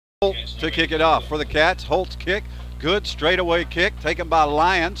Holt to kick it off for the Cats. Holt's kick, good straightaway kick taken by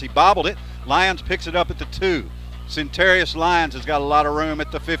Lyons. He bobbled it. Lyons picks it up at the 2. Centarius Lyons has got a lot of room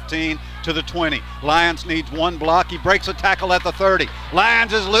at the 15 to the 20. Lyons needs one block. He breaks a tackle at the 30.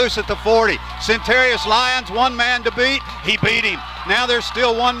 Lyons is loose at the 40. Centarius Lyons, one man to beat. He beat him. Now there's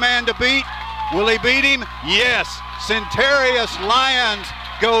still one man to beat. Will he beat him? Yes. Centarius Lyons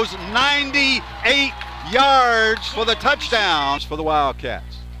goes 98 yards for the touchdowns for the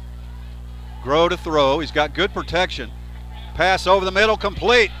Wildcats. Grow to throw. He's got good protection. Pass over the middle,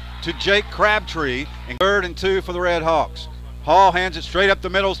 complete to Jake Crabtree, and 3rd and 2 for the Red Hawks. Hall hands it straight up the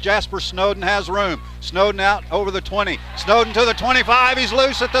middle. Jasper Snowden has room. Snowden out over the 20. Snowden to the 25. He's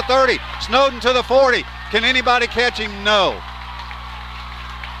loose at the 30. Snowden to the 40. Can anybody catch him? No.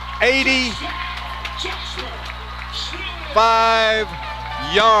 85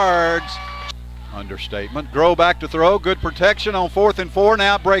 yards. Understatement. Grow back to throw. Good protection on 4th and 4.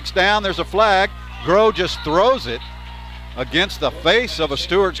 Now it breaks down. There's a flag. Grow just throws it against the face of a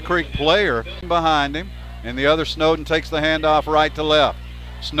Stewarts Creek player behind him, and the other Snowden takes the handoff right to left.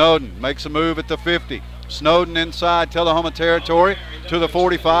 Snowden makes a move at the 50. Snowden inside Tullahoma territory to the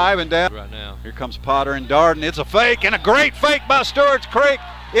 45 and down. Right now. Here comes Potter and Darden. It's a fake, and a great fake by Stewarts Creek.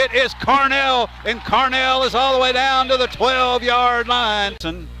 It is Carnell, and Carnell is all the way down to the 12-yard line.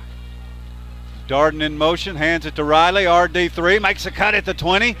 Darden in motion, hands it to Riley. RD3 makes a cut at the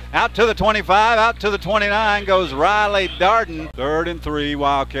 20, out to the 25, out to the 29 goes Riley Darden. 3rd and 3,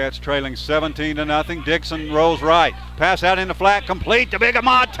 Wildcats trailing 17-0. Dixon rolls right, pass out in the flat, complete to Big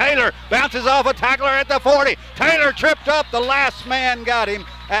Ahmad Taylor, bounces off a tackler at the 40. Taylor tripped up, the last man got him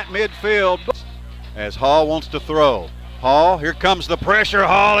at midfield. As Hall wants to throw. Hall, here comes the pressure.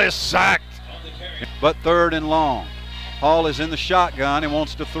 Hall is sacked, but 3rd and long. Hall is in the shotgun and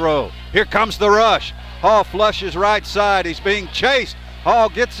wants to throw. Here comes the rush. Hall flushes right side. He's being chased. Hall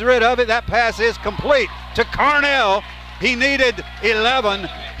gets rid of it. That pass is complete to Carnell. He needed 11.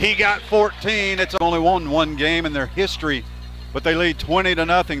 He got 14. It's only won one game in their history, but they lead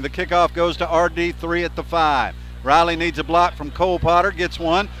 20-0. The kickoff goes to RD3 at the 5. Riley needs a block from Cole Potter, gets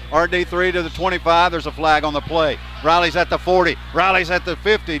one. RD3 to the 25. There's a flag on the play. Riley's at the 40. Riley's at the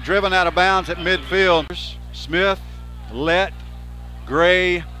 50. Driven out of bounds at midfield. Smith, Lett,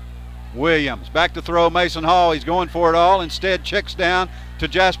 Gray, Williams. Back to throw Mason Hall. He's going for it all. Instead checks down to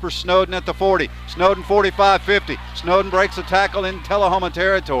Jasper Snowden at the 40. Snowden 45-50. Snowden breaks a tackle in Tullahoma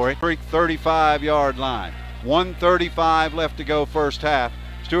territory. Creek 35-yard line. 1:35 left to go first half.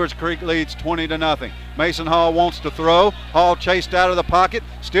 Stewarts Creek leads 20-0. Mason Hall wants to throw. Hall chased out of the pocket.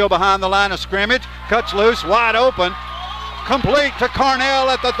 Still behind the line of scrimmage. Cuts loose, wide open. Complete to Carnell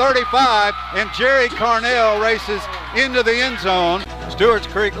at the 35, and Jerry Carnell races into the end zone. Stewarts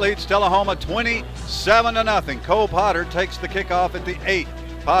Creek leads Tullahoma 27-0. Cole Potter takes the kickoff at the 8.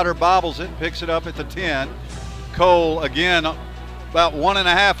 Potter bobbles it, picks it up at the 10. Cole again about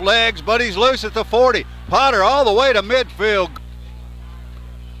 1.5 legs, but he's loose at the 40. Potter all the way to midfield.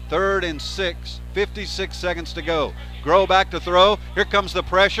 3rd and 6, 56 seconds to go. Grow back to throw. Here comes the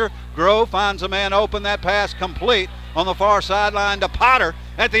pressure. Grow finds a man open. That pass complete on the far sideline to Potter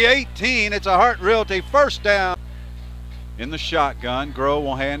at the 18. It's a Hart Realty first down. In the shotgun, Grow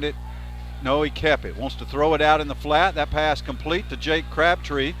will hand it. No, he kept it. Wants to throw it out in the flat. That pass complete to Jake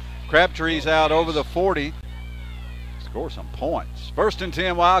Crabtree. Crabtree's out over the 40. Score some points. 1st and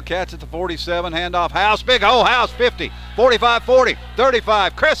 10, Wildcats at the 47. Handoff House. Big hole House, 50, 45, 40,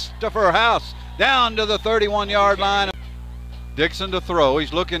 35. Christopher House down to the 31-yard line. Dixon to throw.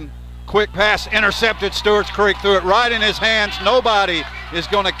 He's looking. Quick pass intercepted. Stewarts Creek threw it right in his hands. Nobody is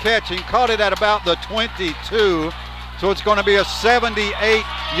going to catch him. Caught it at about the 22. So it's going to be a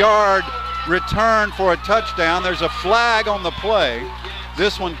 78-yard return for a touchdown. There's a flag on the play.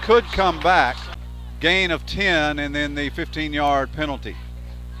 This one could come back. Gain of 10 and then the 15-yard penalty.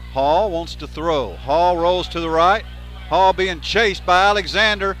 Hall wants to throw. Hall rolls to the right. Hall being chased by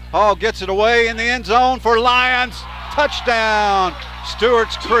Alexander. Hall gets it away in the end zone for Lions. Touchdown,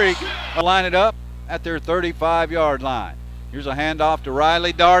 Stewarts Creek. Line it up at their 35-yard line. Here's a handoff to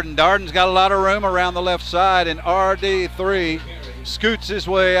Riley Darden. Darden's got a lot of room around the left side, and RD3 scoots his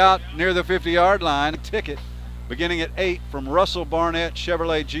way out near the 50-yard line. Ticket beginning at 8 from Russell Barnett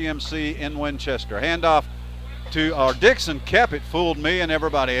Chevrolet GMC in Winchester. Handoff to Dixon kept it, fooled me and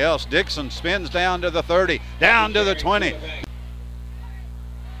everybody else. Dixon spins down to the 30, down to the 20.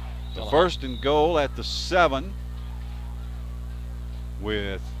 The 1st and goal at the 7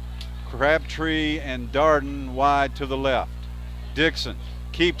 with Crabtree and Darden wide to the left. Dixon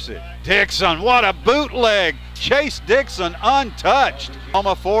keeps it. Dixon, what a bootleg. Chase Dixon untouched. On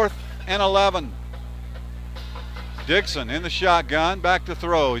a 4th and 11. Dixon in the shotgun, back to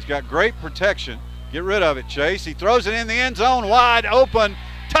throw. He's got great protection. Get rid of it, Chase. He throws it in the end zone, wide open.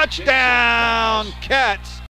 Touchdown, Cats.